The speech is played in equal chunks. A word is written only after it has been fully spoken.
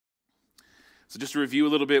So just to review a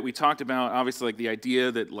little bit, we talked about, obviously, like the idea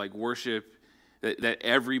that like worship, that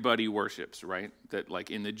everybody worships, right? That like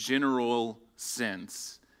in the general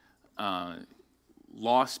sense,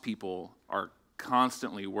 lost people are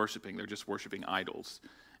constantly worshiping. They're just worshiping idols.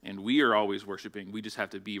 And we are always worshiping. We just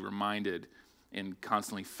have to be reminded and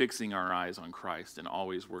constantly fixing our eyes on Christ and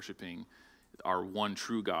always worshiping our one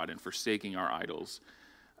true God and forsaking our idols.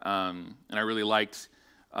 And I really liked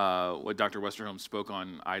what Dr. Westerholm spoke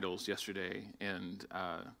on idols yesterday, and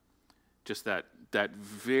just that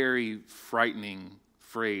very frightening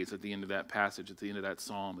phrase at the end of that passage, at the end of that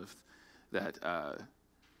psalm, of that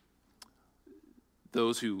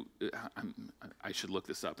those who, I should look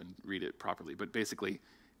this up and read it properly, but basically,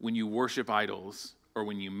 when you worship idols or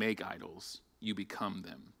when you make idols, you become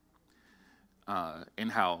them. And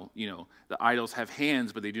how, the idols have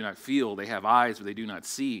hands, but they do not feel. They have eyes, but they do not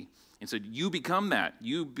see. And so you become that.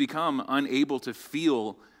 You become unable to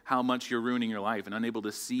feel how much you're ruining your life and unable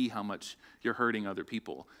to see how much you're hurting other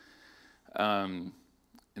people. And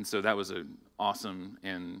so that was an awesome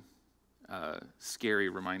and scary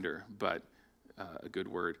reminder, but a good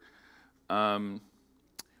word.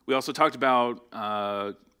 We also talked about,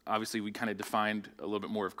 obviously we kind of defined a little bit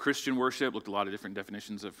more of Christian worship, looked at a lot of different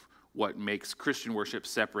definitions of what makes Christian worship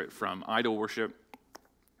separate from idol worship.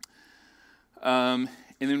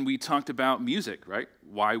 And then we talked about music, right?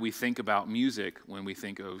 Why we think about music when we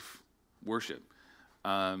think of worship.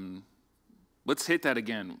 Let's hit that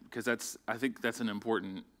again, because I think that's an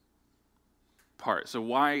important part. So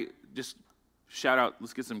why, just shout out,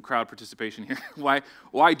 let's get some crowd participation here.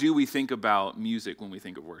 Why do we think about music when we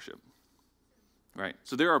think of worship? Right?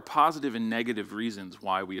 So there are positive and negative reasons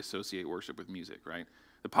why we associate worship with music, right?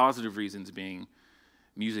 The positive reasons being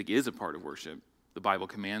music is a part of worship. The Bible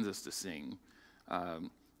commands us to sing.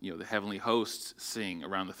 The heavenly hosts sing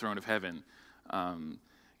around the throne of heaven.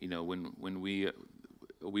 When we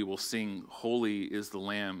will sing, "Holy is the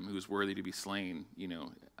Lamb who is worthy to be slain."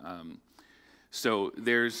 So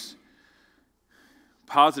there's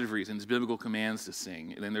positive reasons, biblical commands to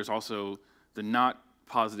sing, and then there's also the not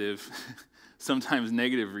positive, sometimes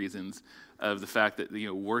negative reasons of the fact that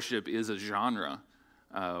worship is a genre.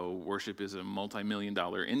 Worship is a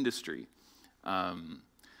multi-million-dollar industry.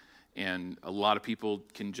 And a lot of people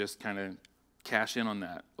can just kind of cash in on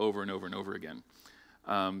that over and over and over again.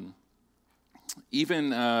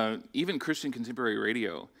 Even Christian contemporary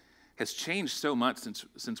radio has changed so much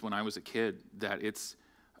since when I was a kid that it's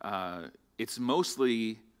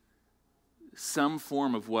mostly some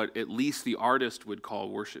form of what at least the artist would call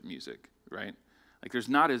worship music, right? Like there's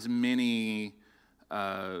not as many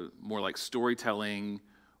more like storytelling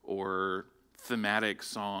or thematic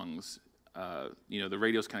songs. The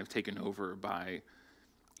radio's kind of taken over by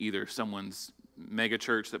either someone's mega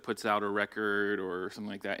church that puts out a record or something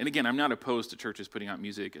like that. And again, I'm not opposed to churches putting out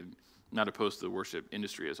music and not opposed to the worship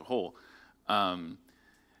industry as a whole.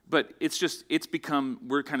 But it's become,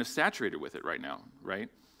 we're kind of saturated with it right now, right?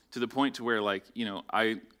 To the point to where I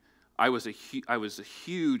was a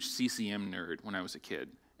huge CCM nerd when I was a kid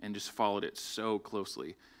and just followed it so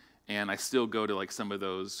closely. And I still go to some of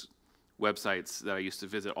those websites that I used to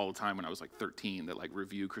visit all the time when I was 13 that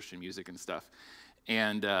review Christian music and stuff.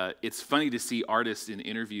 And it's funny to see artists in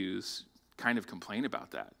interviews kind of complain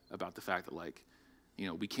about that, about the fact that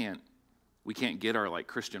we can't get our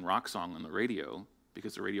Christian rock song on the radio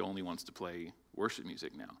because the radio only wants to play worship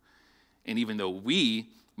music now. And even though we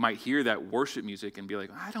might hear that worship music and be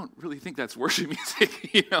like, I don't really think that's worship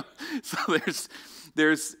music, So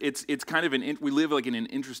it's kind of we live in an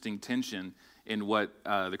interesting tension in what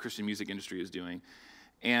the Christian music industry is doing.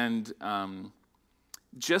 And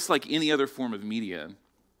just like any other form of media,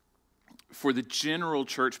 for the general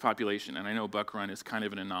church population, and I know Buck Run is kind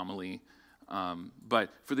of an anomaly, but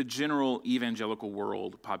for the general evangelical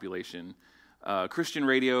world population, Christian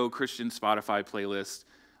radio, Christian Spotify playlists,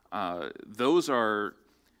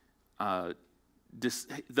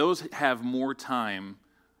 those have more time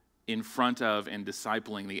in front of and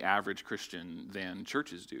discipling the average Christian than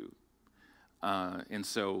churches do. And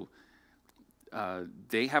so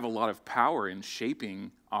they have a lot of power in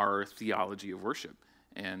shaping our theology of worship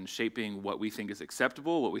and shaping what we think is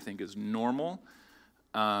acceptable, what we think is normal.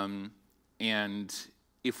 And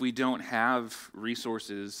if we don't have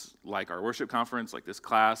resources like our worship conference, like this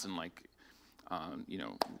class, and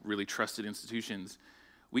really trusted institutions,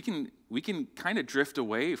 we can kind of drift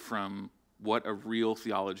away from what a real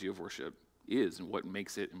theology of worship is and what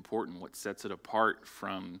makes it important, what sets it apart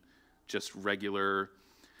from just regular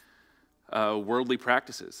worldly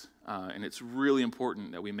practices. And it's really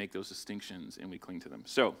important that we make those distinctions and we cling to them.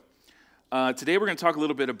 So today we're going to talk a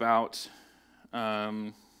little bit about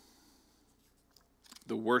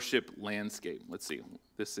the worship landscape. Let's see.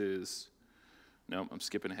 This is, no, I'm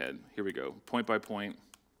skipping ahead. Here we go. Point by point.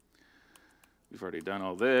 We've already done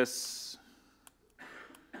all this.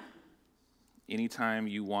 Anytime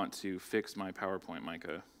you want to fix my PowerPoint,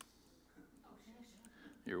 Micah,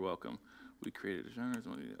 you're welcome. We created a genre.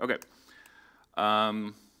 Okay.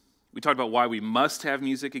 We talked about why we must have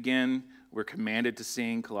music again. We're commanded to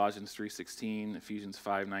sing, Colossians 3:16, Ephesians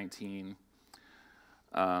 5:19.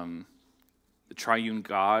 The triune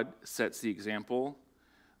God sets the example.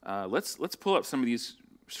 Let's pull up some of these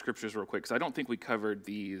scriptures real quick, because I don't think we covered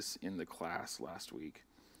these in the class last week.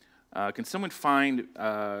 Can someone find,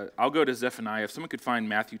 I'll go to Zephaniah. If someone could find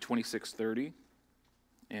Matthew 26:30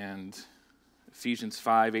 and Ephesians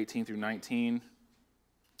 5:18 through 19.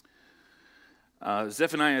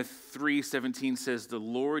 Zephaniah 3:17 says, "The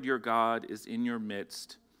Lord your God is in your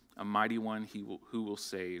midst, a mighty one who will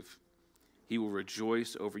save. He will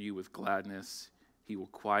rejoice over you with gladness. He will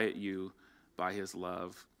quiet you by his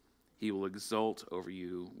love. He will exult over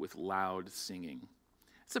you with loud singing."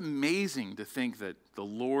 It's amazing to think that the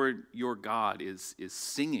Lord your God is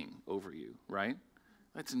singing over you, right?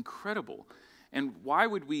 That's incredible. And why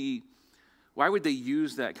would they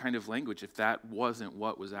use that kind of language if that wasn't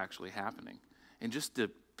what was actually happening? And just to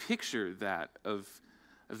picture that of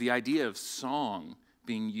the idea of song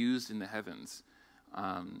being used in the heavens,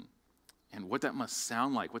 and what that must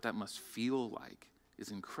sound like, what that must feel like, is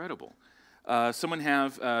incredible. Someone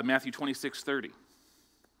have Matthew 26:30.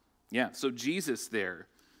 Yeah, so Jesus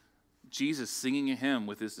singing a hymn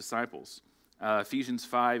with his disciples. Ephesians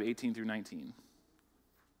 5:18 through 19.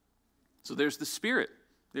 So there's the Spirit.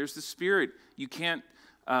 There's the Spirit. You can't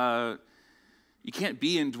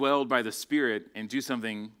be indwelled by the Spirit and do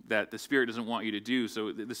something that the Spirit doesn't want you to do.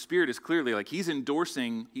 So the Spirit is clearly like he's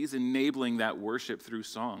enabling that worship through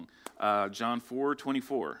song. John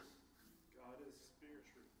 4:24. God is spirit.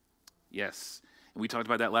 Yes. And we talked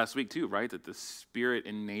about that last week too, right? That the Spirit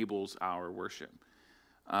enables our worship.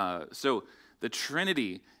 So the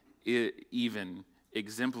Trinity even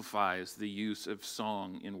exemplifies the use of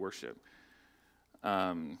song in worship.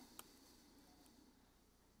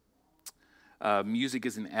 Music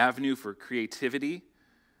is an avenue for creativity.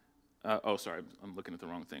 Sorry, I'm looking at the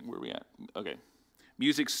wrong thing. Where are we at? Okay.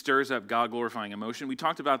 Music stirs up God-glorifying emotion. We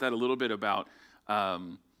talked about that a little bit about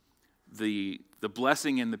the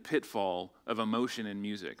blessing and the pitfall of emotion in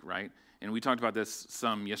music, right? And we talked about this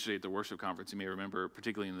some yesterday at the worship conference. You may remember,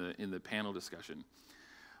 particularly in the panel discussion.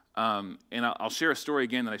 And I'll share a story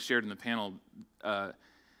again that I shared in the panel.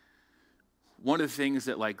 One of the things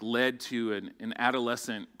that led to an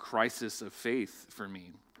adolescent crisis of faith for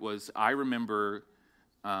me was I remember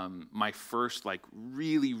my first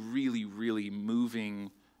really, really, really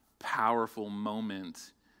moving, powerful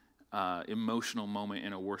moment, emotional moment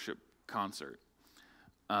in a worship concert.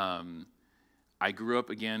 I grew up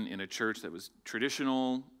again in a church that was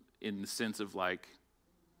traditional in the sense of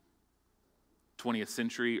 20th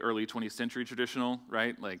century, early 20th century traditional,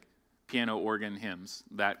 right? Like piano, organ, hymns,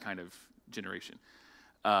 that kind of generation.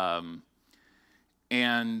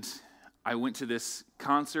 And I went to this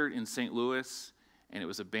concert in St. Louis, and it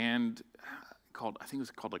was a band called, I think it was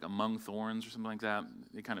called Among Thorns or something like that.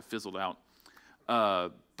 It kind of fizzled out.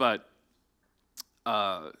 But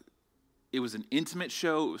it was an intimate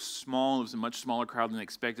show. It was small. It was a much smaller crowd than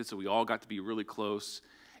expected, so we all got to be really close.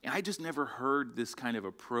 And I just never heard this kind of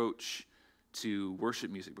approach to worship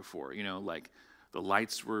music before. The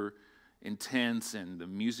lights were intense and the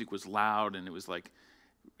music was loud, and it was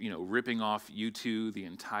ripping off U2 the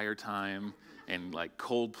entire time, and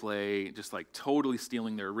Coldplay just totally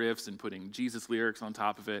stealing their riffs and putting Jesus lyrics on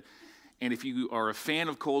top of it. And if you are a fan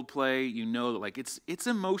of Coldplay, you know that it's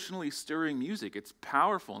emotionally stirring music. It's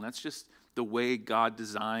powerful, and that's just the way God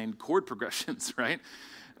designed chord progressions, right?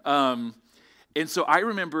 And so I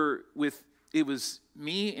remember it was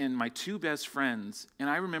me and my two best friends, and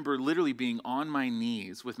I remember literally being on my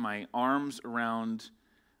knees with my arms around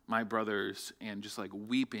my brothers and just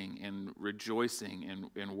weeping and rejoicing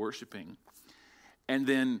and worshiping. And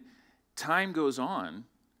then time goes on.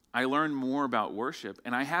 I learn more about worship,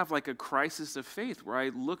 and I have a crisis of faith where I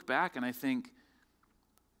look back and I think,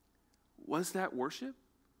 was that worship?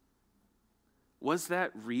 Was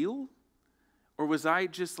that real? Or was I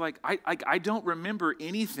just I don't remember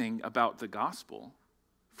anything about the gospel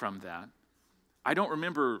from that. I don't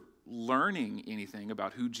remember learning anything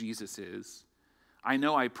about who Jesus is. I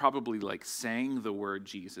know I probably sang the word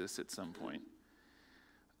Jesus at some point.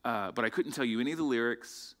 But I couldn't tell you any of the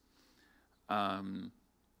lyrics. The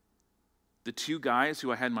two guys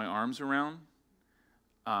who I had my arms around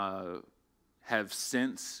have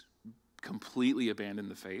since completely abandoned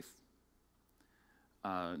the faith.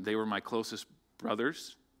 They were my closest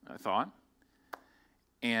brothers, I thought.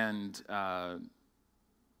 And,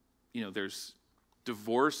 there's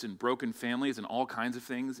divorce and broken families and all kinds of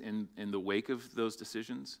things in the wake of those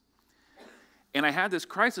decisions. And I had this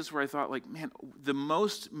crisis where I thought, like, man, the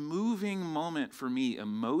most moving moment for me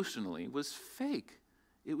emotionally was fake.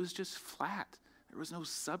 It was just flat. There was no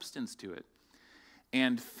substance to it.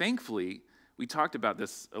 And thankfully, we talked about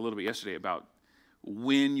this a little bit yesterday about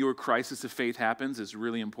when your crisis of faith happens is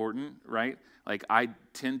really important, right? Like, I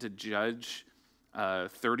tend to judge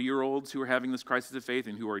 30-year-olds who are having this crisis of faith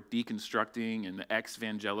and who are deconstructing, and the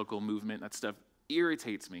ex-evangelical movement. That stuff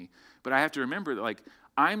irritates me. But I have to remember that, like,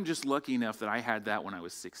 I'm just lucky enough that I had that when I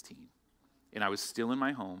was 16. And I was still in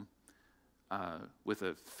my home with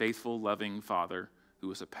a faithful, loving father who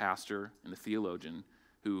was a pastor and a theologian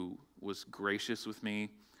who was gracious with me.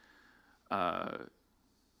 I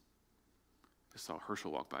saw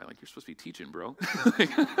Herschel walk by, like, you're supposed to be teaching, bro.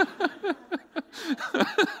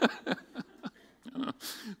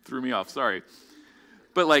 Threw me off, sorry.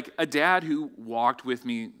 But, like, a dad who walked with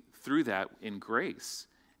me through that in grace.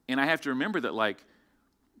 And I have to remember that, like,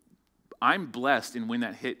 I'm blessed in when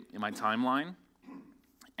that hit in my timeline,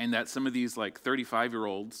 and that some of these, like,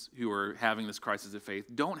 35-year-olds who are having this crisis of faith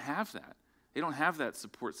don't have that. They don't have that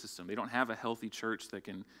support system. They don't have a healthy church that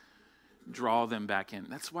can draw them back in.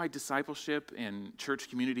 That's why discipleship and church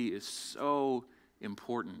community is so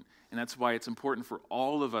important. And that's why it's important for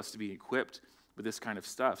all of us to be equipped with this kind of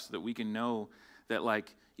stuff so that we can know that,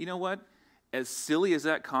 like, you know what? As silly as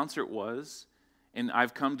that concert was, and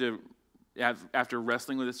I've come to, after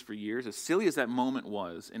wrestling with this for years, as silly as that moment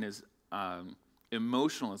was and as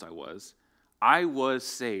emotional as I was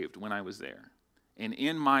saved when I was there. And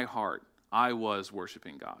in my heart, I was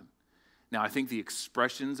worshiping God. Now, I think the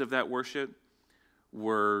expressions of that worship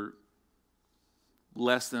were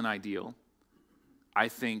less than ideal. I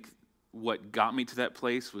think what got me to that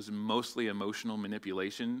place was mostly emotional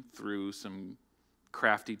manipulation through some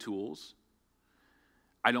crafty tools.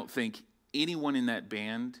 I don't think anyone in that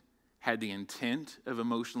band had the intent of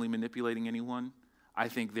emotionally manipulating anyone. I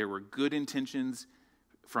think there were good intentions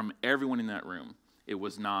from everyone in that room. It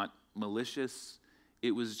was not malicious.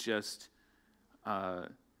 It was just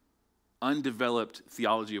undeveloped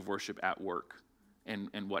theology of worship at work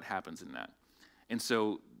and what happens in that. And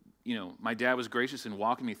so, my dad was gracious in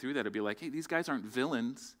walking me through that. It'd be like, hey, these guys aren't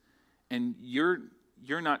villains, and you're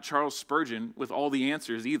not Charles Spurgeon with all the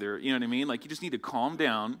answers either. You know what I mean? Like, you just need to calm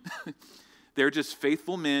down. They're just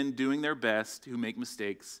faithful men doing their best who make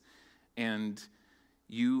mistakes, and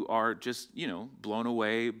you are just, blown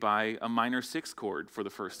away by a minor sixth chord for the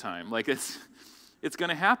first time. Like, it's going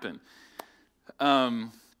to happen.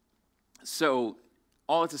 So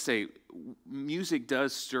all that to say, music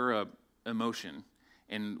does stir up emotion,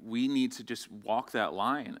 and we need to just walk that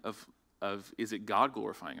line of is it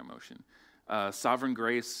God-glorifying emotion? Sovereign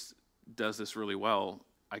Grace does this really well.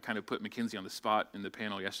 I kind of put Mackenzie on the spot in the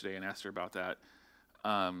panel yesterday and asked her about that.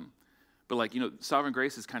 But Sovereign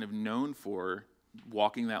Grace is kind of known for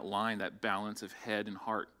walking that line, that balance of head and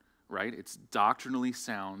heart, right? It's doctrinally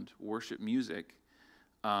sound worship music,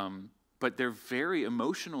 but they're very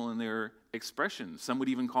emotional in their expression. Some would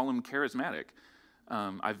even call them charismatic.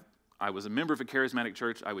 I was a member of a charismatic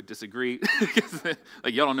church. I would disagree.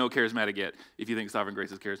 Like, y'all don't know charismatic yet if you think Sovereign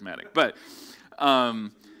Grace is charismatic.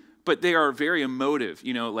 But they are very emotive.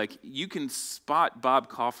 Like, you can spot Bob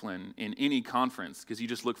Coughlin in any conference because you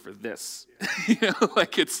just look for this.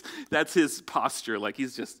 That's his posture. Like,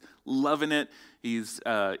 he's just loving it. He's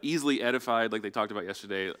easily edified, like they talked about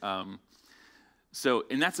yesterday. And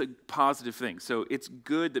that's a positive thing. So it's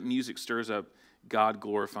good that music stirs up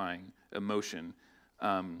God-glorifying emotion,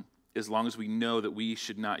 as long as we know that we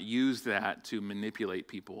should not use that to manipulate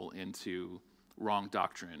people into wrong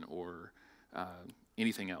doctrine or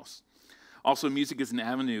anything else. Also, music is an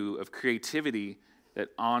avenue of creativity that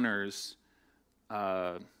honors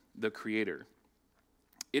the Creator.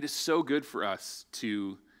 It is so good for us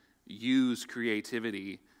to use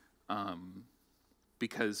creativity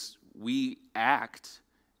because we act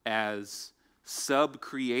as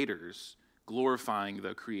sub-creators glorifying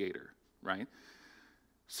the Creator, right?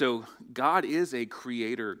 So God is a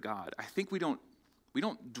creator God. I think we don't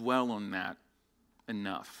dwell on that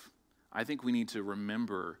enough. I think we need to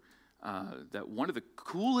remember that one of the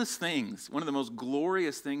coolest things, one of the most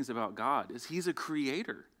glorious things about God is He's a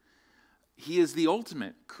creator. He is the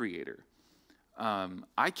ultimate creator.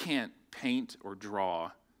 I can't paint or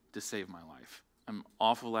draw to save my life. I'm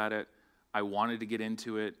awful at it. I wanted to get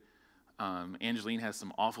into it. Angeline has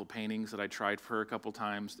some awful paintings that I tried for her a couple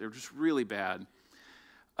times. They're just really bad.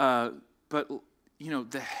 But,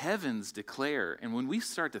 the heavens declare. And when we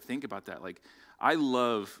start to think about that, like, I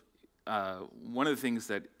love one of the things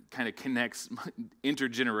that kind of connects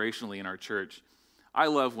intergenerationally in our church. I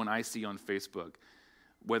love when I see on Facebook,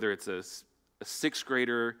 whether it's a sixth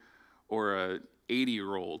grader or a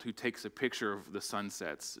 80-year-old who takes a picture of the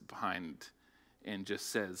sunsets behind and just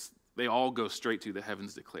says, they all go straight to the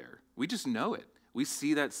heavens declare. We just know it. We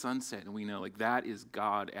see that sunset and we know, like, that is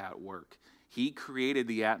God at work. He created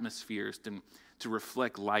the atmospheres to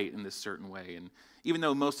reflect light in this certain way. And even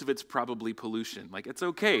though most of it's probably pollution, like, it's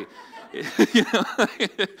okay.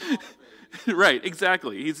 Right,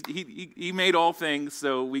 exactly. He made all things,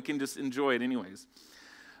 so we can just enjoy it anyways.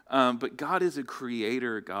 But God is a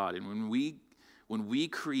creator God, and when we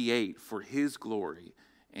create for His glory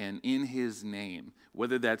and in His name,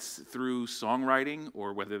 whether that's through songwriting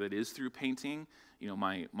or whether that is through painting,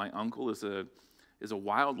 my uncle is a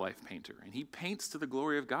wildlife painter, and he paints to the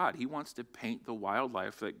glory of God. He wants to paint the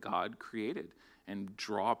wildlife that God created and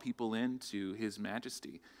draw people into His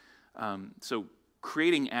majesty. So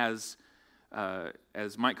creating as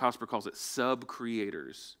Mike Cosper calls it,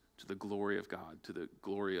 sub-creators to the glory of God, to the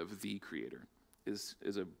glory of the Creator, is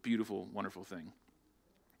a beautiful, wonderful thing.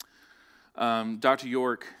 Dr.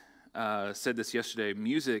 York said this yesterday: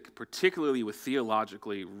 music, particularly with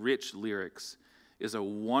theologically rich lyrics, is a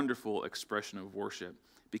wonderful expression of worship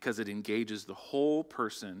because it engages the whole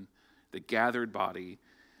person, the gathered body,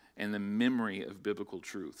 and the memory of biblical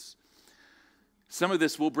truths. Some of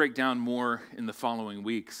this we'll break down more in the following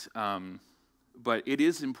weeks, but it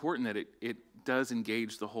is important that it does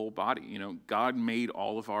engage the whole body. God made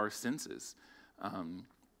all of our senses.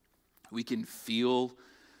 We can feel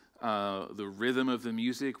the rhythm of the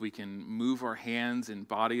music. We can move our hands and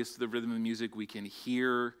bodies to the rhythm of the music. We can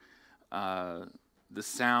hear the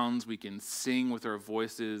sounds. We can sing with our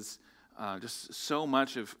voices. Just so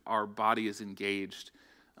much of our body is engaged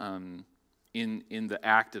in the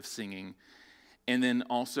act of singing. And then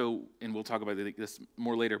also, and we'll talk about this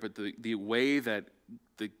more later, but the way that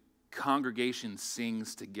the congregation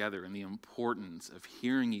sings together and the importance of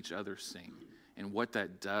hearing each other sing and what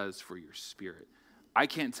that does for your spirit. I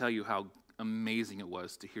can't tell you how amazing it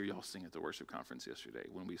was to hear y'all sing at the worship conference yesterday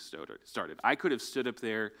when we started. I could have stood up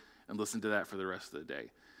there and listened to that for the rest of the day,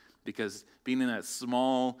 because being in that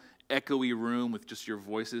small, echoey room with just your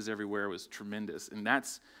voices everywhere was tremendous. And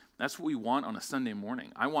that's what we want on a Sunday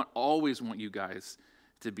morning. I always want you guys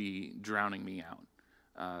to be drowning me out.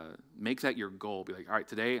 Make that your goal. Be like, all right,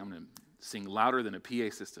 today I'm going to sing louder than a PA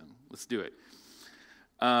system. Let's do it.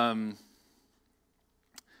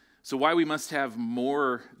 So why we must have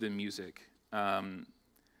more than music.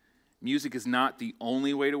 Music is not the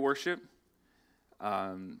only way to worship.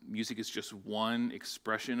 Music is just one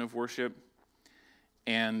expression of worship.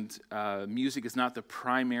 And music is not the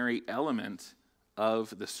primary element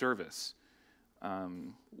of the service.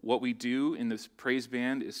 What we do in this praise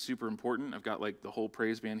band is super important. I've got the whole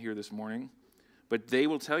praise band here this morning. But they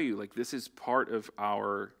will tell you, this is part of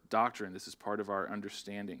our doctrine. This is part of our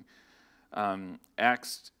understanding.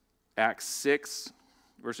 Acts 6,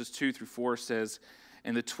 verses 2 through 4 says,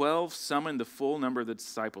 "And the 12 summoned the full number of the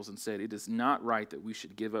disciples and said, 'It is not right that we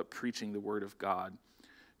should give up preaching the word of God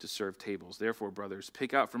to serve tables. Therefore, brothers,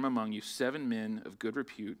 pick out from among you 7 men of good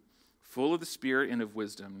repute, full of the Spirit and of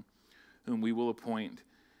wisdom, whom we will appoint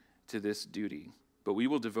to this duty. But we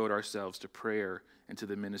will devote ourselves to prayer and to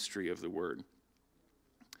the ministry of the word.'"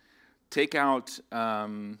 Take out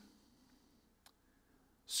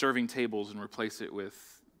serving tables and replace it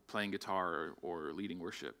with playing guitar or leading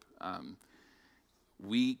worship.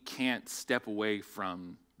 We can't step away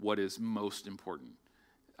from what is most important.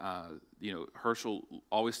 Herschel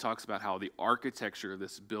always talks about how the architecture of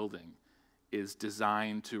this building is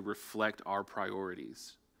designed to reflect our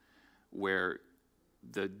priorities, where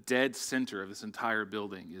the dead center of this entire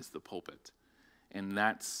building is the pulpit. And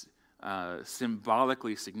that's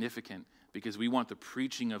symbolically significant because we want the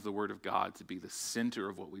preaching of the Word of God to be the center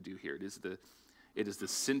of what we do here. It is the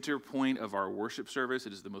center point of our worship service.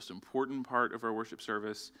 It is the most important part of our worship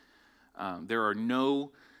service.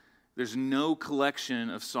 There's no collection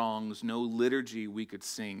of songs, no liturgy we could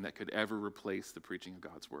sing that could ever replace the preaching of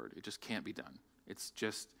God's Word. It just can't be done. It's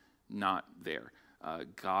just not there.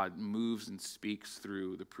 God moves and speaks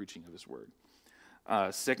through the preaching of His Word.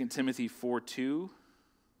 2 Timothy 4:2.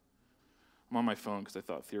 I'm on my phone because I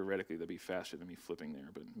thought theoretically that'd be faster than me flipping there,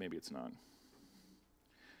 but maybe it's not.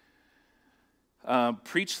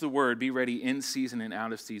 Preach the word, be ready in season and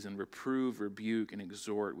out of season, reprove, rebuke, and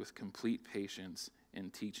exhort with complete patience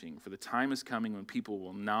and teaching. For the time is coming when people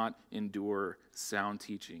will not endure sound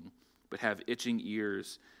teaching, but have itching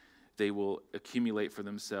ears they will accumulate for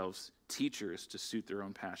themselves teachers to suit their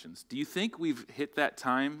own passions. Do you think we've hit that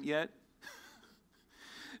time yet?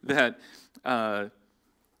 That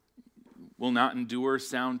will not endure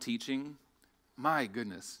sound teaching? My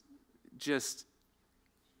goodness. Just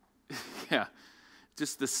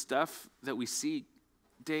the stuff that we see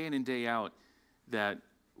day in and day out that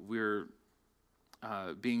we're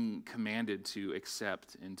being commanded to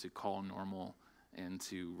accept and to call normal and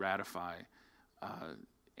to ratify,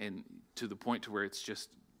 and to the point to where it's just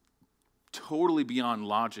totally beyond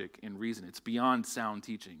logic and reason. It's beyond sound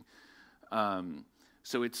teaching.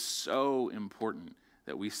 So it's so important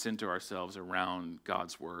that we center ourselves around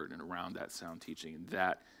God's word and around that sound teaching, and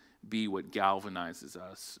that be what galvanizes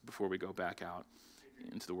us before we go back out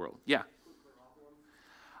into the world. Yeah.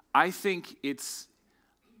 I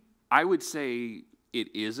would say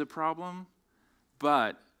it is a problem,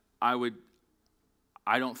 but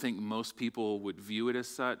I don't think most people would view it as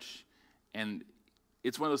such. And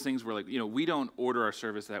it's one of those things where, like, we don't order our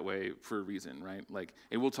service that way for a reason, right? Like,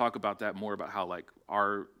 and we'll talk about that more, about how, like,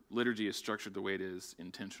 our liturgy is structured the way it is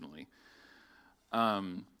intentionally.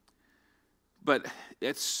 But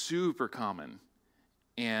it's super common.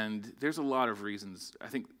 And there's a lot of reasons, I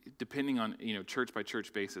think, depending on, church by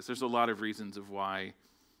church basis, there's a lot of reasons of why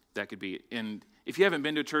that could be. And if you haven't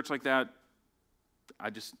been to a church like that,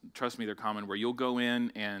 trust me, they're common, where you'll go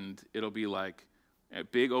in and it'll be like a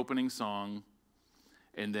big opening song,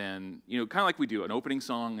 and then, kind of like we do, an opening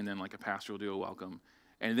song, and then like a pastor will do a welcome.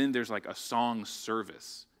 And then there's like a song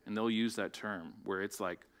service, and they'll use that term, where it's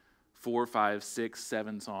like 4, 5, 6,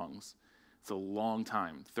 7 songs. It's a long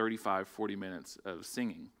time, 35, 40 minutes of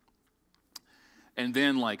singing. And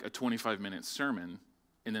then like a 25-minute sermon,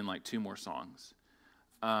 and then like 2 more songs.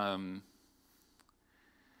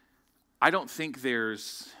 I don't think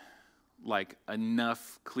there's like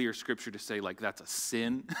enough clear scripture to say like that's a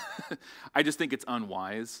sin. I just think it's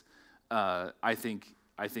unwise. I think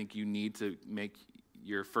you need to make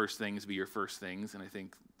your first things be your first things, and I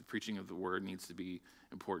think the preaching of the word needs to be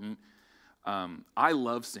important. I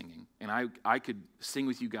love singing, and I could sing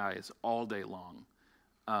with you guys all day long.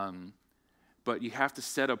 But you have to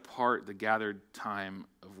set apart the gathered time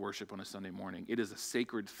of worship on a Sunday morning. It is a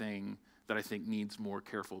sacred thing that I think needs more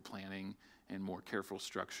careful planning and more careful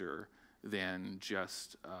structure than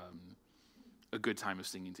just a good time of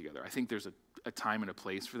singing together. I think there's a time and a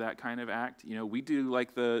place for that kind of act. We do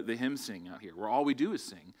like the hymn sing out here, where all we do is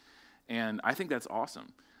sing. And I think that's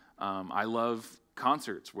awesome. I love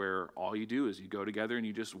concerts where all you do is you go together and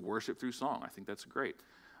you just worship through song. I think that's great.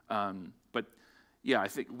 But yeah, I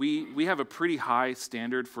think we have a pretty high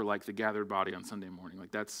standard for like the gathered body on Sunday morning.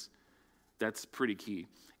 Like that's pretty key.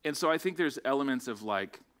 And so I think there's elements of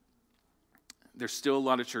like, there's still a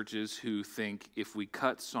lot of churches who think if we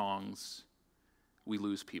cut songs, we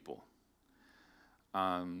lose people.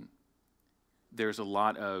 There's a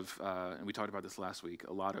lot of, and we talked about this last week,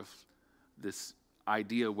 a lot of this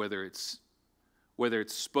idea, whether it's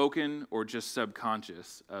spoken or just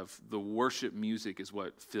subconscious, of the worship music is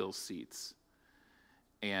what fills seats.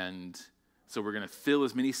 And so we're going to fill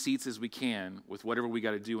as many seats as we can with whatever we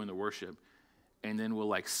got to do in the worship. And then we'll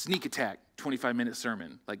like sneak attack 25-minute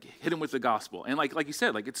sermon, like hit them with the gospel. And like you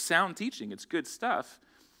said, like it's sound teaching, it's good stuff.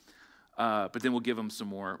 But then we'll give them some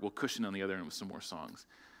more, we'll cushion on the other end with some more songs.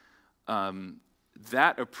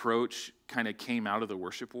 That approach kind of came out of the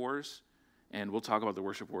worship wars, and we'll talk about the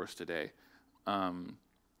worship wars today. And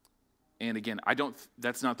again,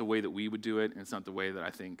 that's not the way that we would do it, and it's not the way that I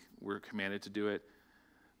think we're commanded to do it.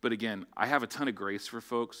 But again, I have a ton of grace for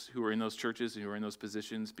folks who are in those churches and who are in those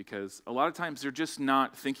positions, because a lot of times they're just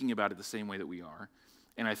not thinking about it the same way that we are.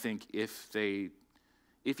 And I think if you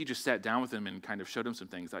just sat down with them and kind of showed them some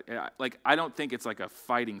things, I don't think it's like a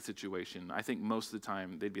fighting situation. I think most of the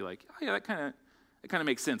time they'd be like, oh yeah, that kind of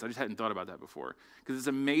makes sense. I just hadn't thought about that before. Because it's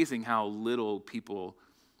amazing how little people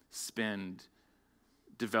spend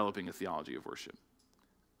developing a theology of worship.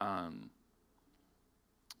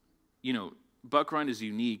 Buck Run is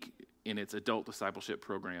unique in its adult discipleship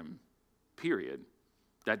program, period.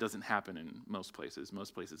 That doesn't happen in most places.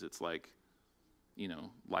 Most places it's like,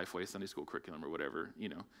 Lifeway Sunday school curriculum or whatever,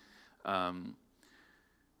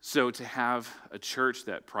 So to have a church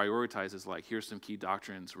that prioritizes, like, here's some key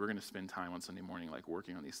doctrines, we're going to spend time on Sunday morning, like,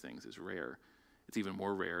 working on these things is rare. It's even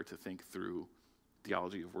more rare to think through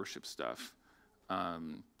theology of worship stuff.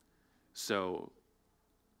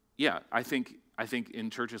 I think in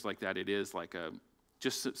churches like that, it is like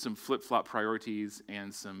just some flip-flop priorities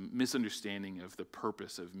and some misunderstanding of the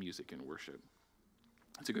purpose of music and worship.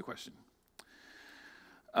 That's a good question.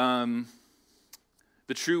 The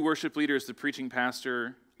true worship leader is the preaching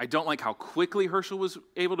pastor. I don't like how quickly Herschel was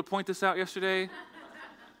able to point this out yesterday,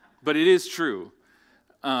 but it is true.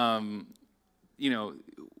 My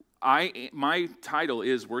title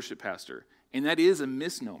is worship pastor, and that is a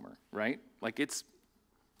misnomer, right?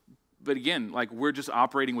 But again, we're just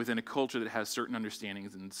operating within a culture that has certain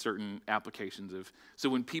understandings and certain applications of. So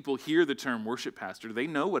when people hear the term worship pastor, they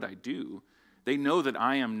know what I do. They know that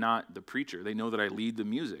I am not the preacher. They know that I lead the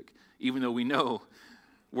music, even though we know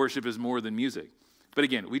worship is more than music. But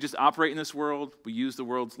again, we just operate in this world. We use the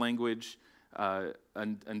world's language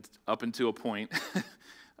and up until a point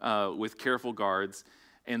with careful guards.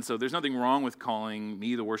 And so there's nothing wrong with calling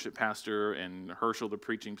me the worship pastor and Herschel the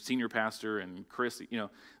preaching senior pastor and Chris,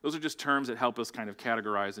 those are just terms that help us kind of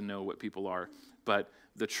categorize and know what people are. But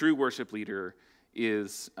the true worship leader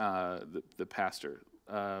is the pastor.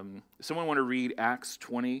 Someone want to read Acts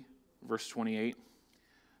 20, verse 28?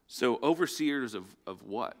 So overseers of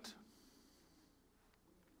what?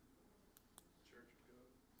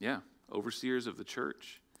 Yeah, overseers of the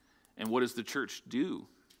church. And what does the church do?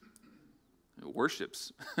 It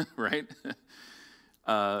worships, right?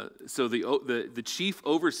 So the chief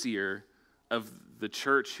overseer of the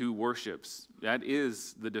church who worships, that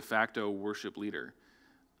is the de facto worship leader.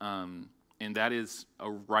 And that is a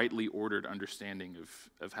rightly ordered understanding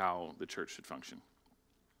of how the church should function.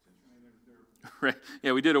 Right?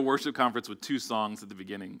 Yeah, we did a worship conference with 2 songs at the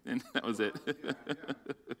beginning, and that was it.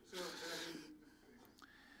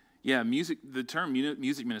 Yeah, the term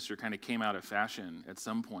music minister kind of came out of fashion at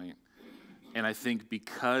some point. And I think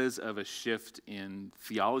because of a shift in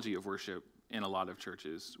theology of worship in a lot of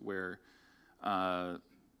churches where the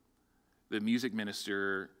music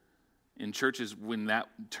minister in churches, when that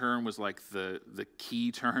term was like the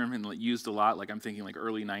key term and used a lot, I'm thinking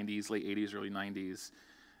early 90s, late 80s, early 90s,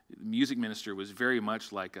 music minister was very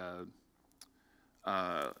much like a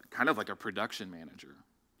kind of like a production manager.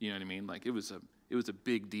 You know what I mean? It was a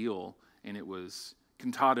big deal, and it was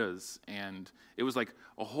cantatas, and it was a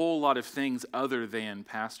whole lot of things other than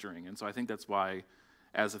pastoring. And so I think that's why,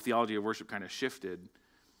 as the theology of worship kind of shifted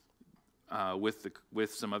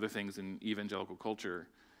with some other things in evangelical culture,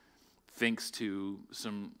 thanks to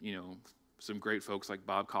some great folks like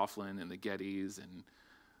Bob Coughlin and the Gettys, and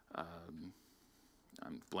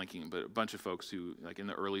I'm blanking, but a bunch of folks who in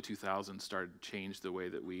the early 2000s started to change the way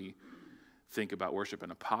that we think about worship in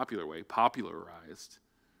a popular way, popularized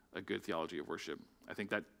a good theology of worship. I think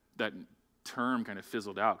that term kind of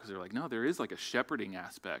fizzled out because they're no, there is a shepherding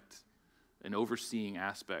aspect, an overseeing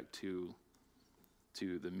aspect to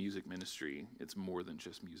the music ministry. It's more than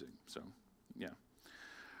just music. So, yeah.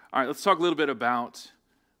 All right, let's talk a little bit about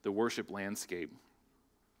the worship landscape.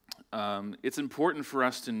 It's important for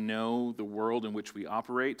us to know the world in which we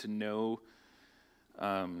operate, to know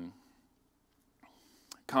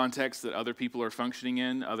contexts that other people are functioning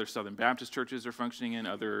in, other Southern Baptist churches are functioning in,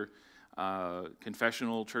 other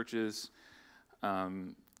confessional churches,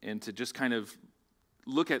 and to just kind of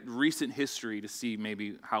look at recent history to see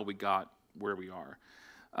maybe how we got where we are.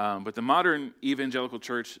 But the modern evangelical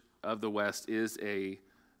church of the West is a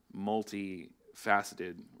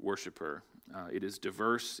multifaceted worshiper. It is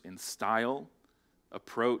diverse in style,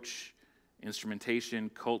 approach, instrumentation,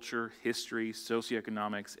 culture, history,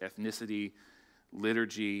 socioeconomics, ethnicity,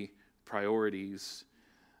 liturgy, priorities,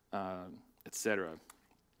 etc.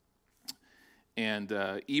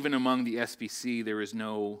 And even among the SBC, there is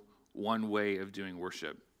no one way of doing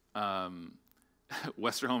worship.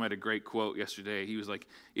 Westerholm had a great quote yesterday. He was like,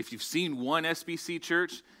 if you've seen one SBC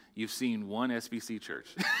church, you've seen one SBC church.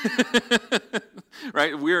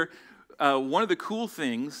 Right? We're one of the cool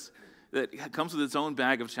things that comes with its own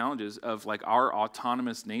bag of challenges of our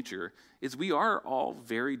autonomous nature is we are all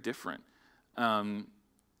very different. And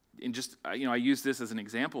just, I use this as an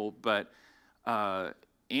example, but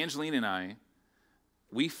Angeline and I,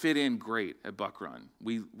 we fit in great at Buck Run.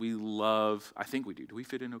 We love, I think we do. Do we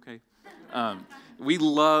fit in okay? We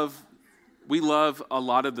love a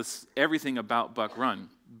lot of this, everything about Buck Run,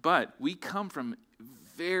 but we come from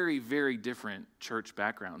very, very different church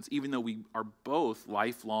backgrounds, even though we are both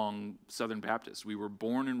lifelong Southern Baptists. We were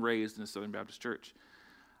born and raised in a Southern Baptist church.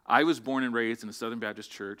 I was born and raised in a Southern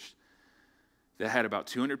Baptist church that had about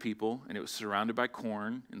 200 people, and it was surrounded by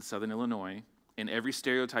corn in Southern Illinois, and every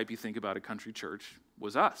stereotype you think about a country church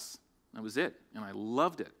was us. That was it, and I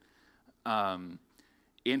loved it.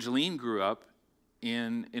 Angeline grew up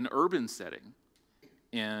in an urban setting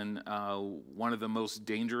in one of the most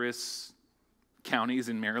dangerous counties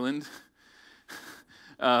in Maryland.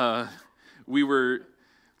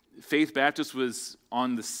 Faith Baptist was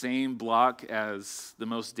on the same block as the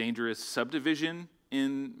most dangerous subdivision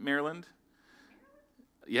in Maryland.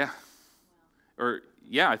 Yeah. Or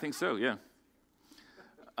Yeah, I think so, yeah.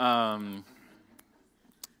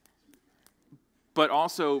 But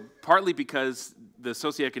also partly because the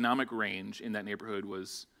socioeconomic range in that neighborhood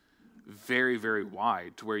was very, very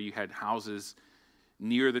wide, to where you had houses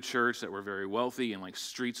near the church that were very wealthy, and like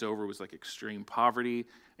streets over was like extreme poverty.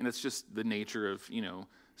 And that's just the nature of,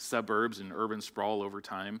 suburbs and urban sprawl over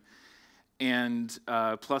time. And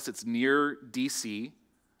plus it's near DC,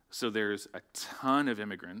 so there's a ton of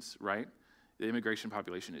immigrants, right? The immigration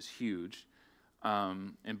population is huge.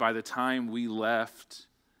 And by the time we left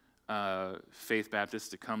Faith Baptist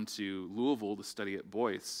to come to Louisville to study at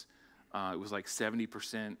Boyce, it was like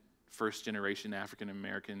 70% first-generation African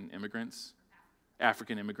immigrants,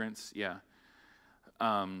 yeah.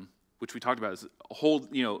 Which we talked about is a whole,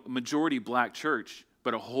 majority black church,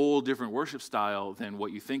 but a whole different worship style than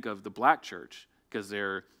what you think of the black church, because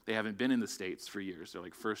they haven't been in the States for years. They're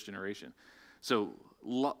like first generation. So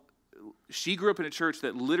she grew up in a church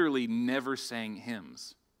that literally never sang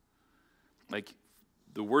hymns. Like,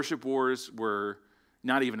 the worship wars were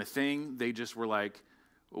not even a thing. They just were like,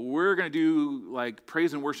 we're going to do like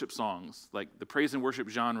praise and worship songs, like the praise and worship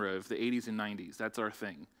genre of the 80s and 90s. That's our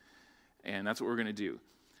thing. And that's what we're going to do.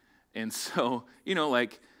 And so,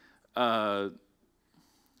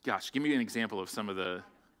 gosh, give me an example of some of the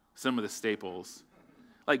staples.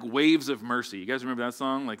 Like Waves of Mercy. You guys remember that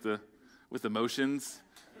song? Like with emotions?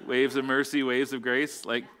 Waves of mercy, waves of grace.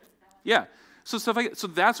 Like, yeah. So stuff like that. So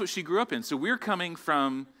that's what she grew up in. So we're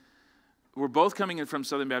both coming in from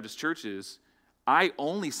Southern Baptist churches. I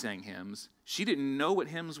only sang hymns. She didn't know what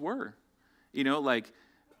hymns were.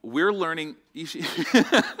 We're learning.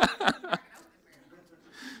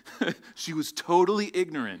 She was totally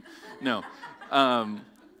ignorant. No.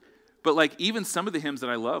 But like even some of the hymns that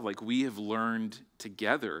I love, like we have learned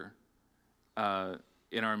together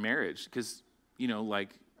in our marriage. Because, Be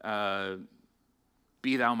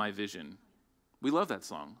Thou My Vision. We love that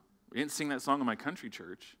song. We didn't sing that song in my country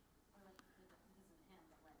church.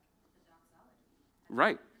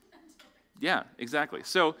 Right. Yeah, exactly.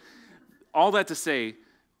 So all that to say,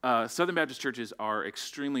 Southern Baptist churches are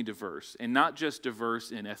extremely diverse, and not just diverse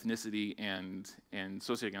in ethnicity and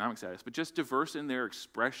socioeconomic status, but just diverse in their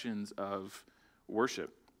expressions of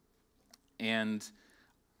worship. And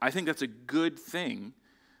I think that's a good thing,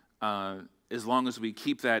 as long as we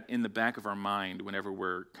keep that in the back of our mind whenever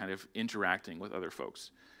we're kind of interacting with other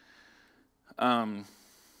folks. The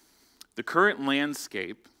current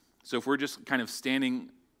landscape, so if we're just kind of standing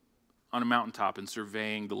on a mountaintop and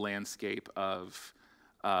surveying the landscape of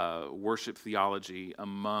worship theology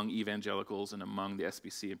among evangelicals and among the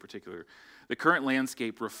SBC in particular, the current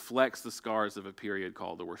landscape reflects the scars of a period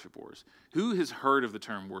called the worship wars. Who has heard of the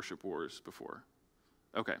term worship wars before?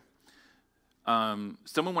 Okay.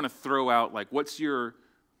 Someone want to throw out, like, what's your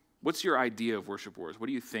idea of worship wars? What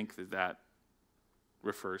do you think that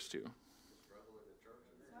refers to?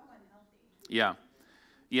 Yeah.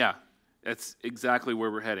 Yeah. That's exactly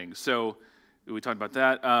where we're heading. So we talked about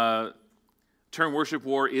that. Term worship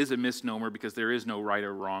war is a misnomer because there is no right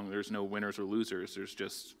or wrong. There's no winners or losers. There's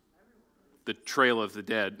just the trail of the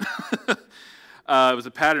dead. It was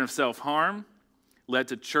a pattern of self-harm, led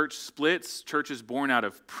to church splits, churches born out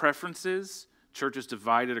of preferences, churches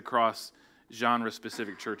divided across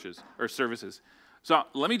genre-specific churches or services. So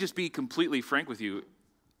let me just be completely frank with you.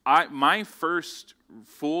 My first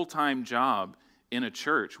full-time job in a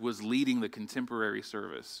church was leading the contemporary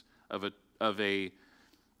service of a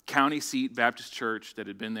county seat Baptist church that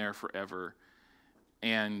had been there forever.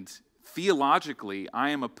 And theologically, I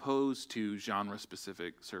am opposed to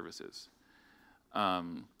genre-specific services.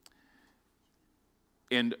 And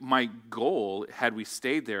my goal, had we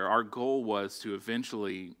stayed there, our goal was to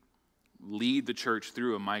eventually lead the church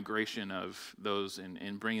through a migration of those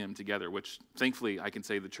and bring them together, which thankfully I can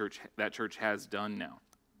say that church has done now.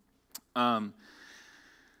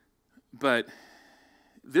 But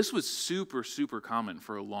this was super, super common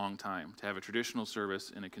for a long time, to have a traditional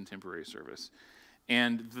service and a contemporary service.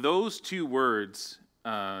 And those two words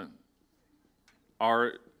are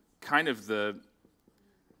kind of the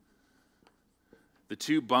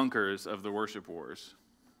two bunkers of the worship wars.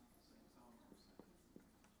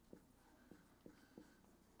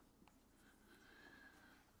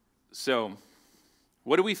 So,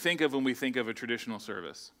 what do we think of when we think of a traditional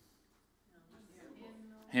service?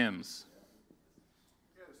 Hymns.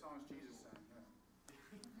 Yeah, the songs Jesus sang.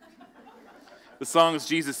 Yeah. The songs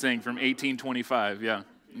Jesus sang from 1825. Yeah,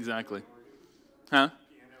 exactly. Huh?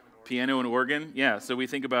 Piano and organ. Yeah, so we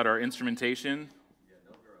think about our instrumentation.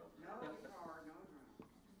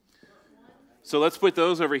 So let's put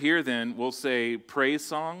those over here then. We'll say praise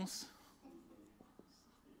songs.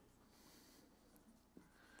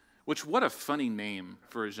 Which, what a funny name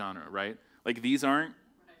for a genre, right? Like, these aren't,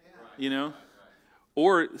 you know?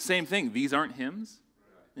 Or, same thing, these aren't hymns,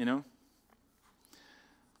 you know?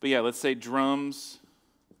 But yeah, let's say drums,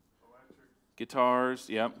 guitars,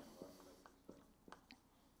 yep.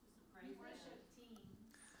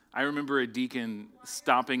 I remember a deacon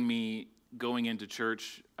stopping me going into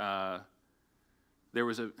church. I'm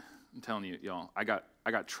telling you, y'all, I got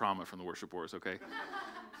trauma from the worship wars, okay?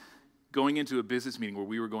 Going into a business meeting where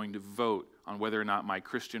we were going to vote on whether or not my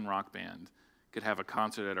Christian rock band could have a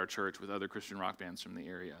concert at our church with other Christian rock bands from the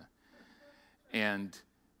area. And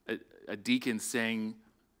a deacon saying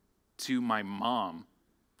to my mom,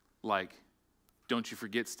 like, don't you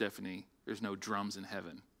forget, Stephanie, there's no drums in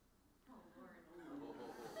heaven.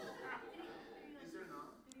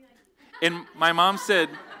 And my mom said,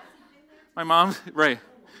 what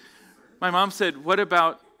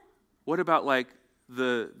about like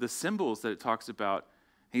the cymbals that it talks about?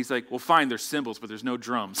 And he's like, well, fine, there's cymbals, but there's no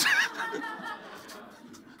drums.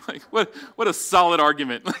 Like, what a solid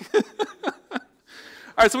argument. All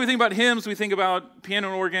right, so we think about hymns, we think about piano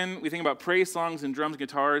and organ, we think about praise songs and drums and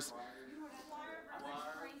guitars.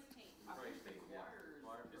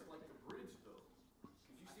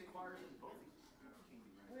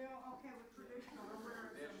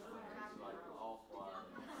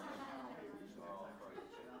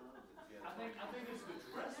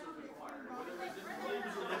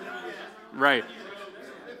 Right.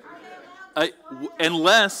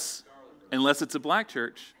 Unless it's a black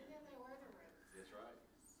church.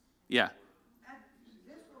 Yeah.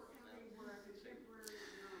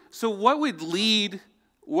 So what would lead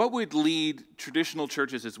traditional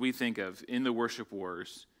churches, as we think of in the worship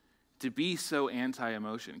wars, to be so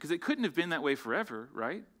anti-emotion? Because it couldn't have been that way forever,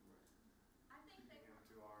 right?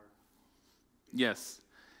 Yes.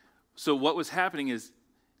 So what was happening is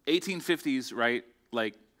 1850s, right?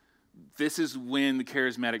 Like, this is when the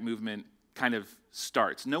charismatic movement kind of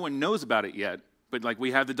starts. No one knows about it yet, but like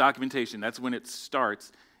we have the documentation. That's when it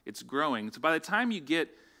starts. It's growing. So by the time you get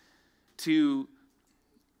to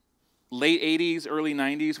late 80s, early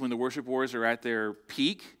 90s, when the worship wars are at their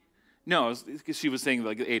peak. No, because she was saying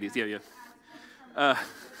like the 80s.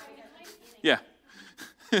 Yeah.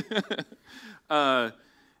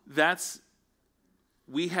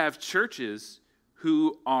 We have churches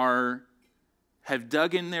who have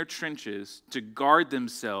dug in their trenches to guard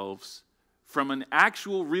themselves from an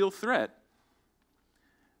actual real threat,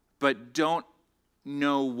 but don't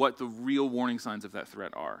know what the real warning signs of that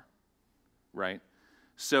threat are, right?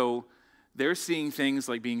 So they're seeing things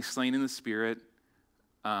like being slain in the Spirit,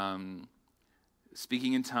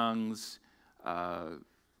 speaking in tongues,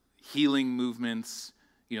 healing movements.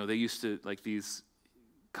 You know, they used to, like these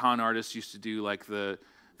con artists used to do like the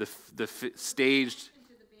staged.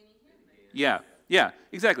 Yeah,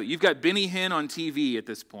 exactly. You've got Benny Hinn on TV at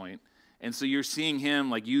this point, and so you're seeing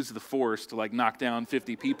him like use the force to like knock down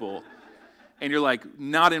 50 people, and you're like,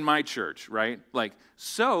 not in my church, right? Like,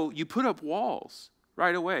 so you put up walls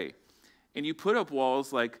right away, and you put up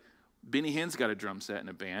walls like Benny Hinn's got a drum set and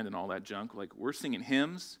a band and all that junk. Like, we're singing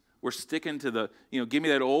hymns, we're sticking to the, give me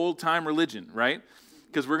that old time religion, right?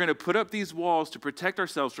 Because we're going to put up these walls to protect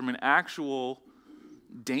ourselves from an actual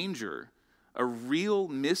danger, a real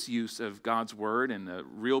misuse of God's word and a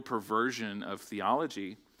real perversion of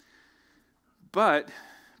theology. But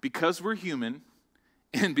because we're human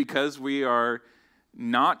and because we are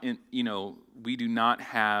not, we do not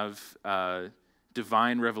have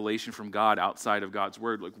divine revelation from God outside of God's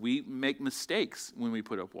word, like we make mistakes when we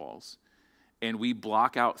put up walls and we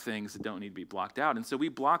block out things that don't need to be blocked out. And so we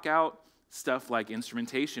block out stuff like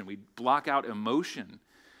instrumentation. We block out emotion.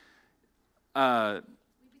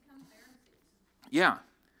 Yeah,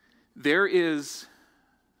 there is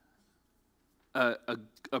a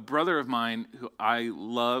brother of mine who I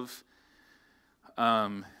love,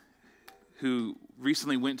 who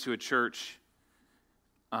recently went to a church.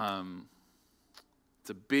 It's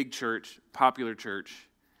a big church, popular church,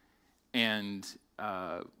 and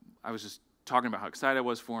I was just talking about how excited I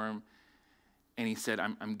was for him, and he said,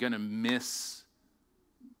 I'm going to miss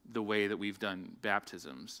the way that we've done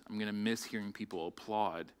baptisms. I'm going to miss hearing people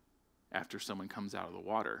applaud after someone comes out of the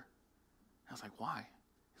water. I was like, why?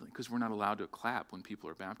 He's like, because we're not allowed to clap when people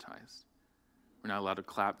are baptized. We're not allowed to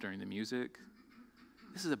clap during the music.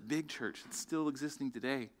 This is a big church that's still existing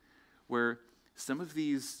today, where some of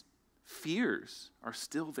these fears are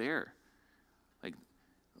still there. Like,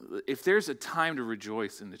 if there's a time to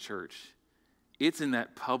rejoice in the church, it's in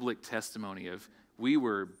that public testimony of we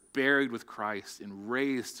were buried with Christ and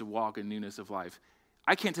raised to walk in newness of life.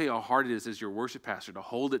 I can't tell you how hard it is as your worship pastor to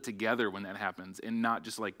hold it together when that happens and not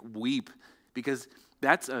just like weep because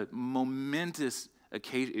that's a momentous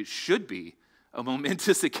occasion. It should be a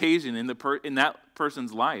momentous occasion in that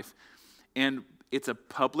person's life. And it's a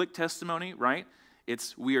public testimony, right?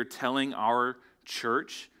 We are telling our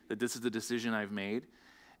church that this is the decision I've made.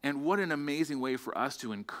 And what an amazing way for us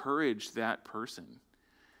to encourage that person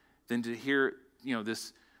than to hear,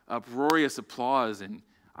 this uproarious applause, and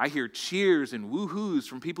I hear cheers and woo-hoos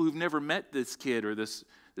from people who've never met this kid or this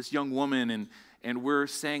young woman, and we're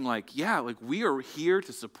saying we are here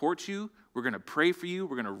to support you. We're going to pray for you.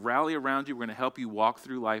 We're going to rally around you. We're going to help you walk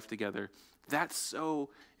through life together. That's so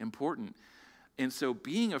important. And so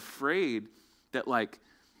being afraid that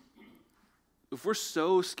if we're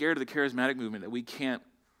so scared of the charismatic movement that we can't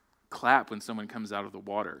clap when someone comes out of the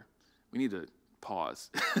water, we need to pause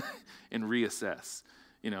and reassess.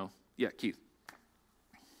 Yeah, Keith.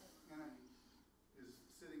 Is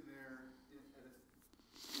sitting there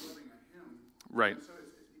loving a hymn. Right. So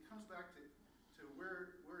it comes back to where's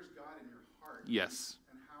God in your heart? Yes.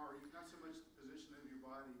 And how are you, not so much the position of your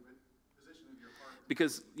body, but position of your heart.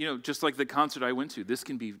 Because, just like the concert I went to, this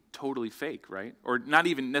can be totally fake, right? Or not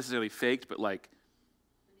even necessarily faked, but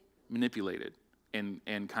manipulated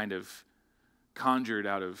and kind of conjured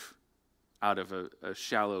out of a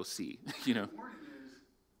shallow sea, The warning is,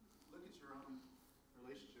 look at your own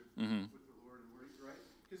relationship with the Lord and where He's right.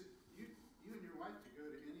 Because you and your wife could go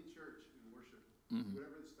to any church and worship,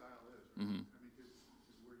 whatever the style is. Right? Because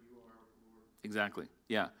it's where you are with the Lord. Exactly.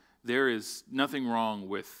 Yeah. There is nothing wrong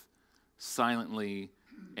with silently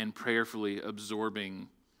and prayerfully absorbing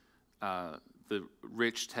the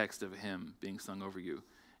rich text of a hymn being sung over you.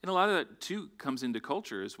 And a lot of that, too, comes into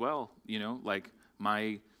culture as well.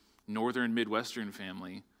 My northern Midwestern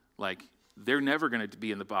family, they're never going to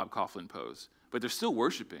be in the Bob Kauflin pose, but they're still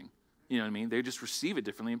worshiping. You know what I mean? They just receive it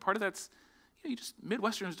differently. And part of that's,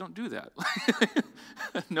 Midwesterners don't do that.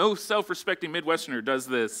 No self-respecting Midwesterner does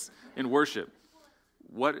this in worship.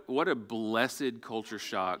 What a blessed culture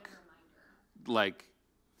shock,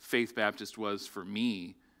 Faith Baptist was for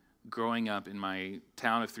me, growing up in my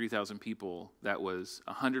town of 3,000 people that was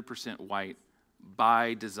 100% white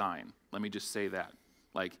by design. Let me just say that.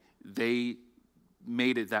 They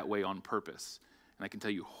made it that way on purpose. And I can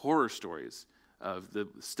tell you horror stories of the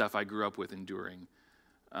stuff I grew up with enduring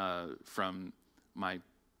from my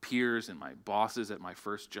peers and my bosses at my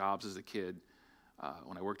first jobs as a kid.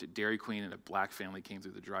 When I worked at Dairy Queen and a black family came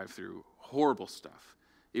through the drive-thru, horrible stuff.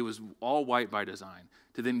 It was all white by design.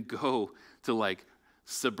 To then go to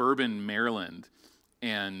suburban Maryland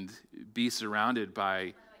and be surrounded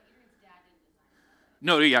by...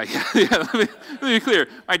 No, yeah. Let me be clear.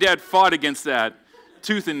 My dad fought against that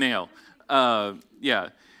tooth and nail. To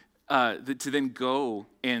then go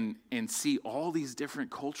and see all these different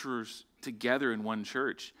cultures together in one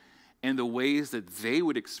church, and the ways that they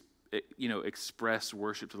would express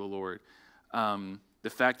worship to the Lord. The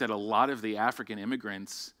fact that a lot of the African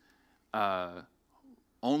immigrants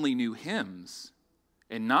only knew hymns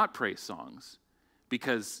and not praise songs,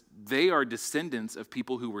 because they are descendants of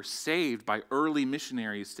people who were saved by early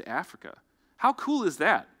missionaries to Africa. How cool is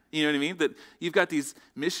that? You know what I mean? That you've got these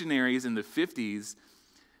missionaries in the 50s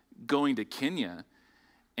going to Kenya,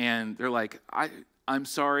 and they're like, I'm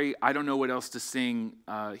sorry, I don't know what else to sing.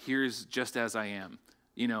 Here's Just As I Am.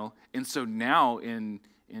 And so now in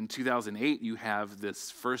 2008, you have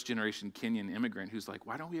this first-generation Kenyan immigrant who's like,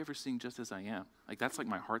 why don't we ever sing Just As I Am? That's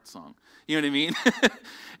my heart song. You know what I mean?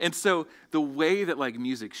 And so the way that,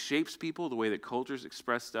 music shapes people, the way that cultures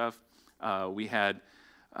express stuff, we had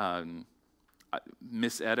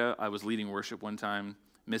Miss Etta. I was leading worship one time.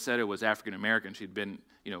 Miss Etta was African-American. She'd been,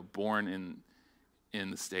 born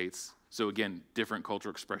in the States. So, again, different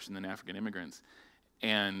cultural expression than African immigrants.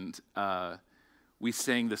 And we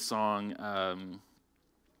sang the song...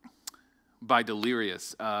 by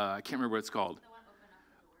Delirious. I can't remember what it's called.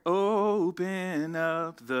 Open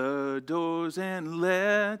up the doors and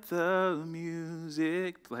let the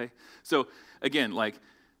music play. So again,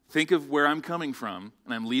 think of where I'm coming from,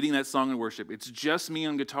 and I'm leading that song in worship. It's just me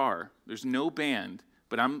on guitar. There's no band,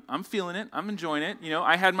 but I'm feeling it. I'm enjoying it.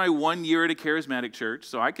 I had my 1 year at a charismatic church,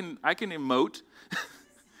 so I can emote.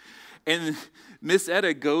 And Miss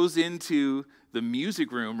Etta goes into the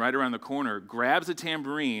music room right around the corner, grabs a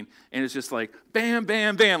tambourine, and it's just bam,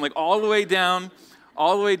 bam, bam, all the way down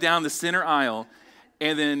the center aisle.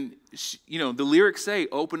 And then, the lyrics say,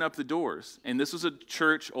 open up the doors. And this was a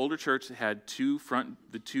church, older church, that had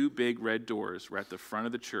the two big red doors were at the front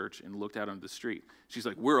of the church and looked out onto the street. She's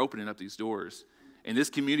like, we're opening up these doors, and this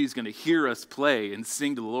community is going to hear us play and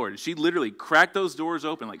sing to the Lord. And she literally cracked those doors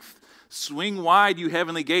open, swing wide, you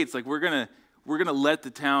heavenly gates. We're gonna let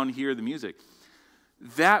the town hear the music.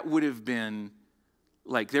 that would have been,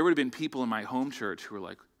 like, there would have been people in my home church who were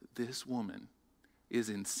like, this woman is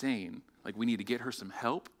insane. Like, we need to get her some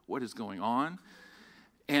help. What is going on?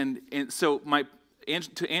 And so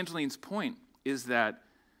to Angeline's point is that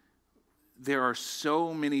there are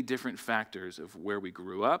so many different factors of where we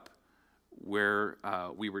grew up, where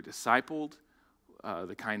we were discipled,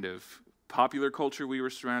 the kind of popular culture we were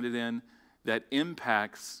surrounded in that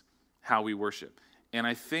impacts how we worship. And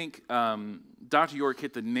I think Dr. York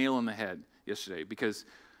hit the nail on the head yesterday, because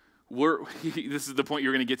this is the point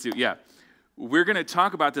you're going to get to. Yeah. We're going to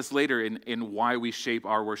talk about this later in why we shape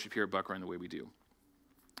our worship here at Buck Run the way we do.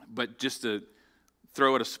 But just to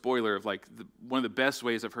throw out a spoiler of like one of the best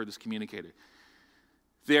ways I've heard this communicated,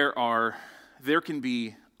 there can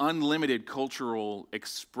be unlimited cultural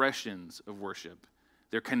expressions of worship.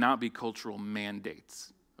 There cannot be cultural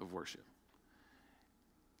mandates of worship.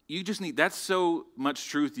 You just that's so much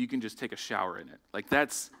truth you can just take a shower in it. Like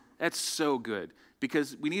that's so good,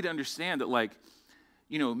 because we need to understand that, like,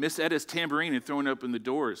 you know, Miss Edda's tambourine and throwing up in the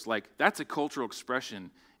doors, like, that's a cultural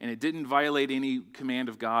expression, and it didn't violate any command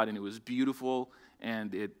of God, and it was beautiful,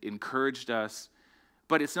 and it encouraged us,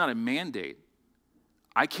 but it's not a mandate.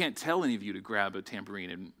 I can't tell any of you to grab a tambourine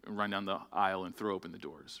and run down the aisle and throw open the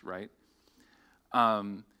doors, right?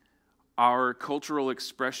 Our cultural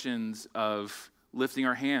expressions of lifting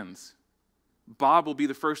our hands, Bob will be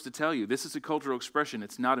the first to tell you, this is a cultural expression,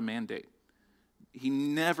 it's not a mandate. He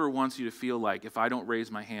never wants you to feel like, if I don't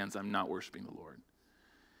raise my hands, I'm not worshiping the Lord.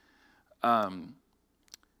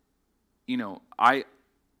 You know, I've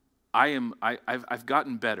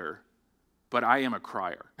gotten better, but I am a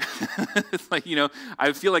crier. It's like, you know,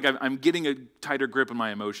 I feel like I'm getting a tighter grip on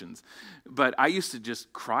my emotions. But I used to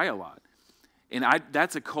just cry a lot. And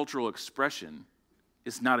that's a cultural expression.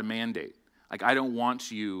 It's not a mandate. Like, I don't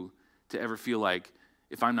want you to ever feel like,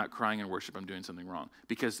 if I'm not crying in worship, I'm doing something wrong.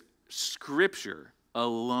 Because Scripture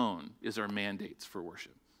alone is our mandates for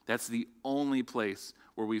worship. That's the only place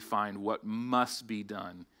where we find what must be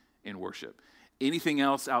done in worship. Anything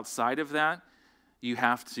else outside of that, you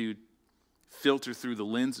have to filter through the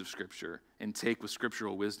lens of Scripture and take with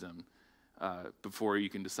scriptural wisdom before you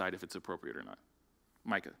can decide if it's appropriate or not.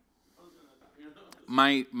 Micah.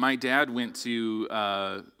 My dad went to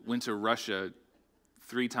Russia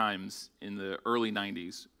 3 times in the early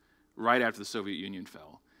 90s, right after the Soviet Union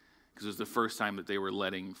fell, because it was the first time that they were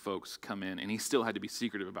letting folks come in, and he still had to be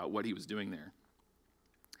secretive about what he was doing there.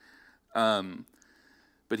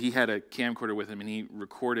 But he had a camcorder with him, and he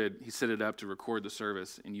set it up to record the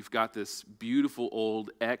service, and you've got this beautiful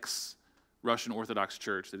old ex-Russian Orthodox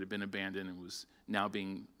church that had been abandoned and was now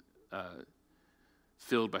being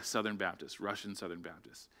filled by Southern Baptists, Russian Southern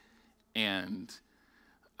Baptists. And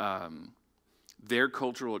their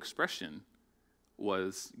cultural expression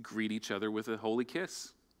was greet each other with a holy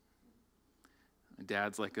kiss. My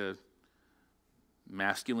dad's like a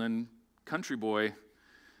masculine country boy,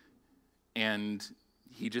 and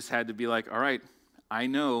he just had to be like, all right, I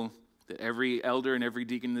know that every elder and every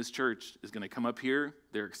deacon in this church is going to come up here,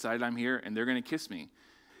 they're excited I'm here, and they're going to kiss me.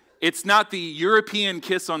 It's not the European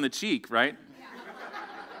kiss on the cheek, right?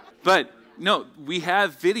 But no, we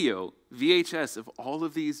have video, VHS, of all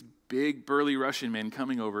of these big, burly Russian men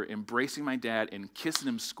coming over, embracing my dad and kissing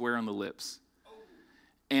him square on the lips.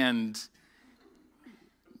 And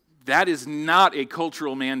that is not a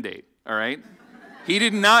cultural mandate, all right? He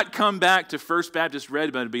did not come back to First Baptist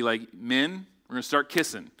Redbud and be like, men, we're going to start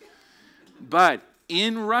kissing. But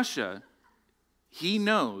in Russia, he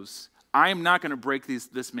knows, I am not going to break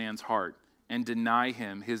this man's heart and deny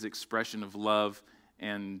him his expression of love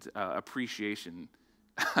and appreciation.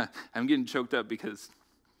 I'm getting choked up because,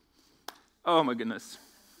 oh my goodness.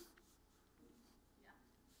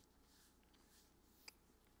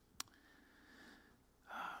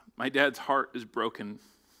 My dad's heart is broken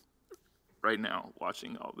right now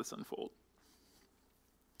watching all this unfold.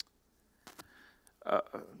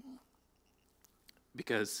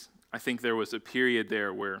 Because I think there was a period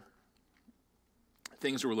there where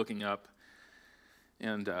things were looking up,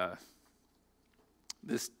 and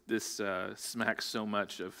this smacks so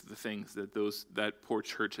much of the things that that poor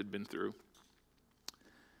church had been through.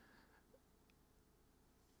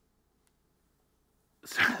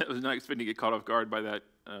 So I was not expecting to get caught off guard by that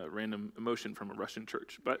random emotion from a Russian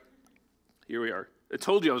church, but here we are. I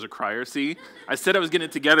told you I was a crier. See, I said I was getting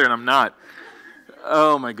it together, and I'm not.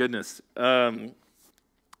 Oh my goodness.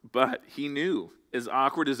 But he knew, as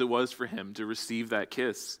awkward as it was for him to receive that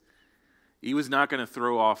kiss, he was not going to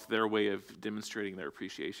throw off their way of demonstrating their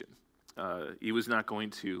appreciation. He was not going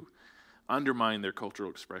to undermine their cultural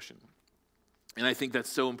expression. And I think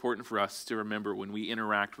that's so important for us to remember when we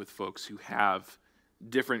interact with folks who have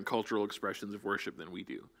different cultural expressions of worship than we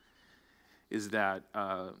do, is that,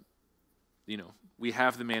 we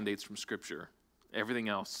have the mandates from Scripture. Everything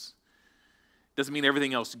else doesn't mean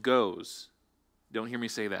everything else goes. Don't hear me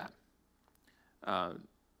say that.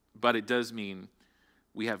 But it does mean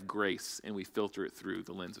we have grace and we filter it through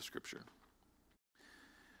the lens of Scripture.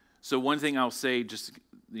 So one thing I'll say, just,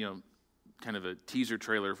 kind of a teaser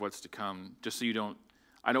trailer of what's to come, just so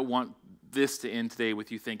I don't want this to end today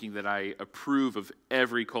with you thinking that I approve of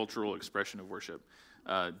every cultural expression of worship.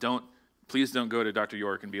 Please don't go to Dr.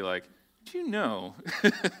 York and be like, do you know?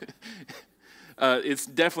 It's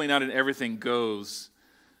definitely not an everything goes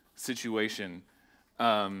situation,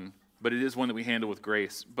 but it is one that we handle with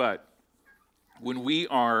grace. But when we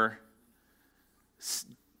are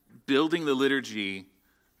building the liturgy,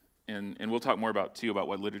 and we'll talk more about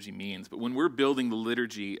what liturgy means, but when we're building the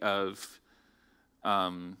liturgy of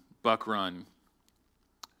Buck Run,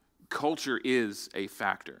 culture is a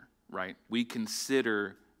factor, right? We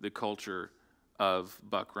consider the culture of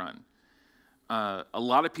Buck Run. A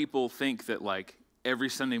lot of people think that every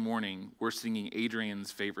Sunday morning we're singing Adrian's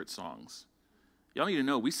favorite songs. Y'all need to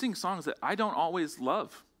know we sing songs that I don't always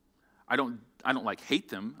love. I don't hate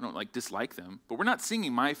them. I don't dislike them. But we're not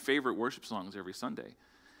singing my favorite worship songs every Sunday.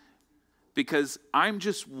 Because I'm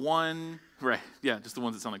just one, right, yeah, just the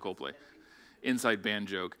ones that sound like Coldplay. Inside band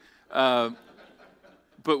joke.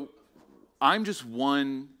 But I'm just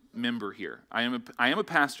one member here. I am a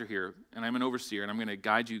pastor here, and I'm an overseer, and I'm going to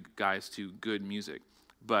guide you guys to good music.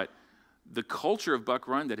 But the culture of Buck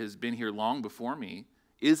Run that has been here long before me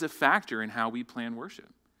is a factor in how we plan worship.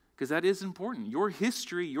 Because that is important. Your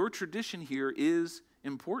history, your tradition here is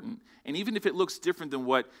important. And even if it looks different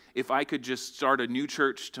than if I could just start a new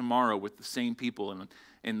church tomorrow with the same people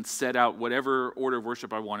and set out whatever order of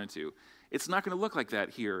worship I wanted to, it's not going to look like that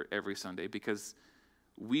here every Sunday, because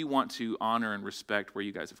we want to honor and respect where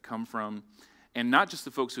you guys have come from. And not just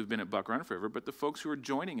the folks who've been at Buck Run forever, but the folks who are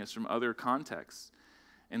joining us from other contexts.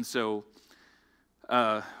 And so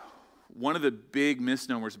one of the big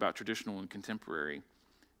misnomers about traditional and contemporary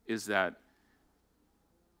is that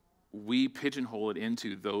we pigeonhole it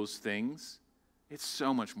into those things. It's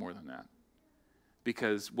so much more than that.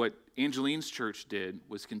 Because what Angeline's church did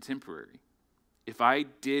was contemporary. If I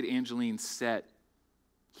did Angeline's set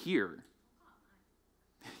here,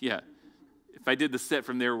 if I did the set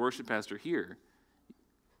from their worship pastor here,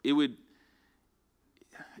 it wouldn't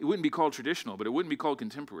be called traditional, but it wouldn't be called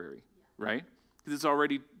contemporary, right? Because it's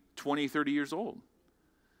already 20, 30 years old.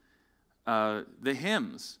 The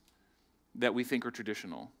hymns that we think are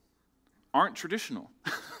traditional aren't traditional.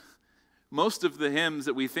 Most of the hymns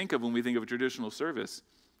that we think of when we think of a traditional service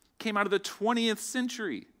came out of the 20th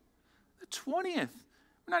century. The 20th.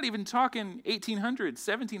 We're not even talking 1800s,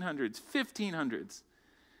 1700s, 1500s.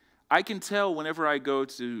 I can tell whenever I go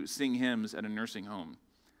to sing hymns at a nursing home,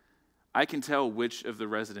 I can tell which of the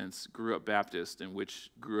residents grew up Baptist and which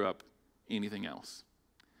grew up anything else.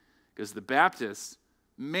 Because the Baptists,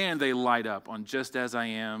 man, they light up on Just As I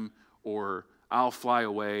Am or I'll Fly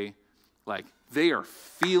Away. They are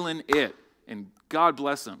feeling it, and God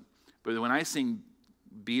bless them. But when I sing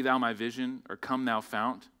Be Thou My Vision or Come Thou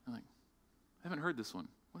Fount, I'm like, I haven't heard this one.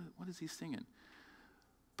 What is he singing?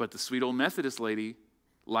 But the sweet old Methodist lady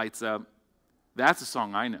lights up. That's a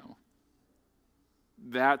song I know.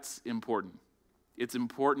 That's important. It's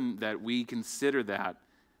important that we consider that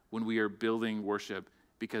when we are building worship,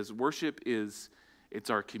 because worship it's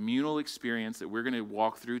our communal experience that we're going to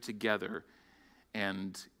walk through together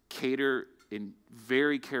and cater in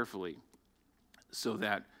very carefully so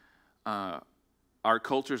that our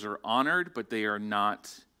cultures are honored, but they are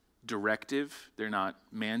not directive. They're not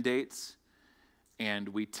mandates. And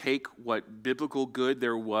we take what biblical good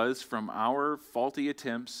there was from our faulty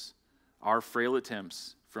attempts, our frail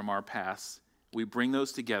attempts from our past. We bring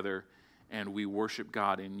those together and we worship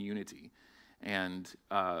God in unity. And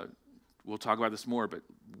we'll talk about this more, but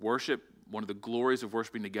worship, one of the glories of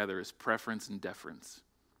worshiping together is preference and deference.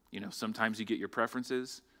 Sometimes you get your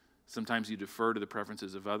preferences, sometimes you defer to the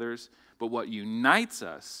preferences of others, but what unites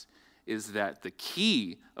us is that the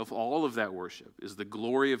key of all of that worship is the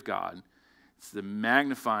glory of God. It's the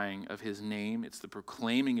magnifying of his name. It's the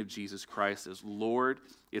proclaiming of Jesus Christ as Lord.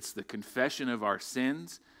 It's the confession of our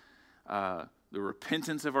sins, the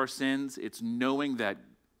repentance of our sins. It's knowing that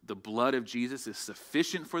the blood of Jesus is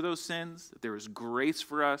sufficient for those sins, that there is grace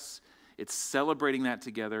for us. It's celebrating that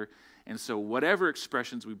together. And so whatever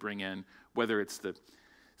expressions we bring in, whether it's the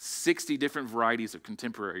 60 different varieties of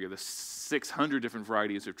contemporary or the 600 different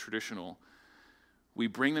varieties of traditional, we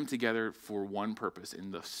bring them together for one purpose,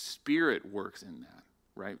 and the Spirit works in that,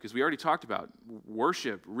 right? Because we already talked about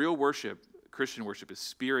worship, real worship Christian worship is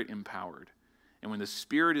Spirit empowered. And when the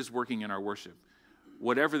Spirit is working in our worship,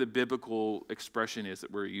 whatever the biblical expression is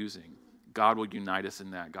that we're using, God will unite us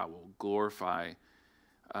in that. God will glorify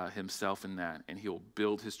himself in that, and he'll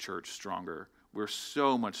build his church stronger. We're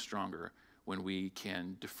so much stronger when we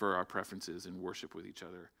can defer our preferences and worship with each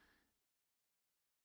other.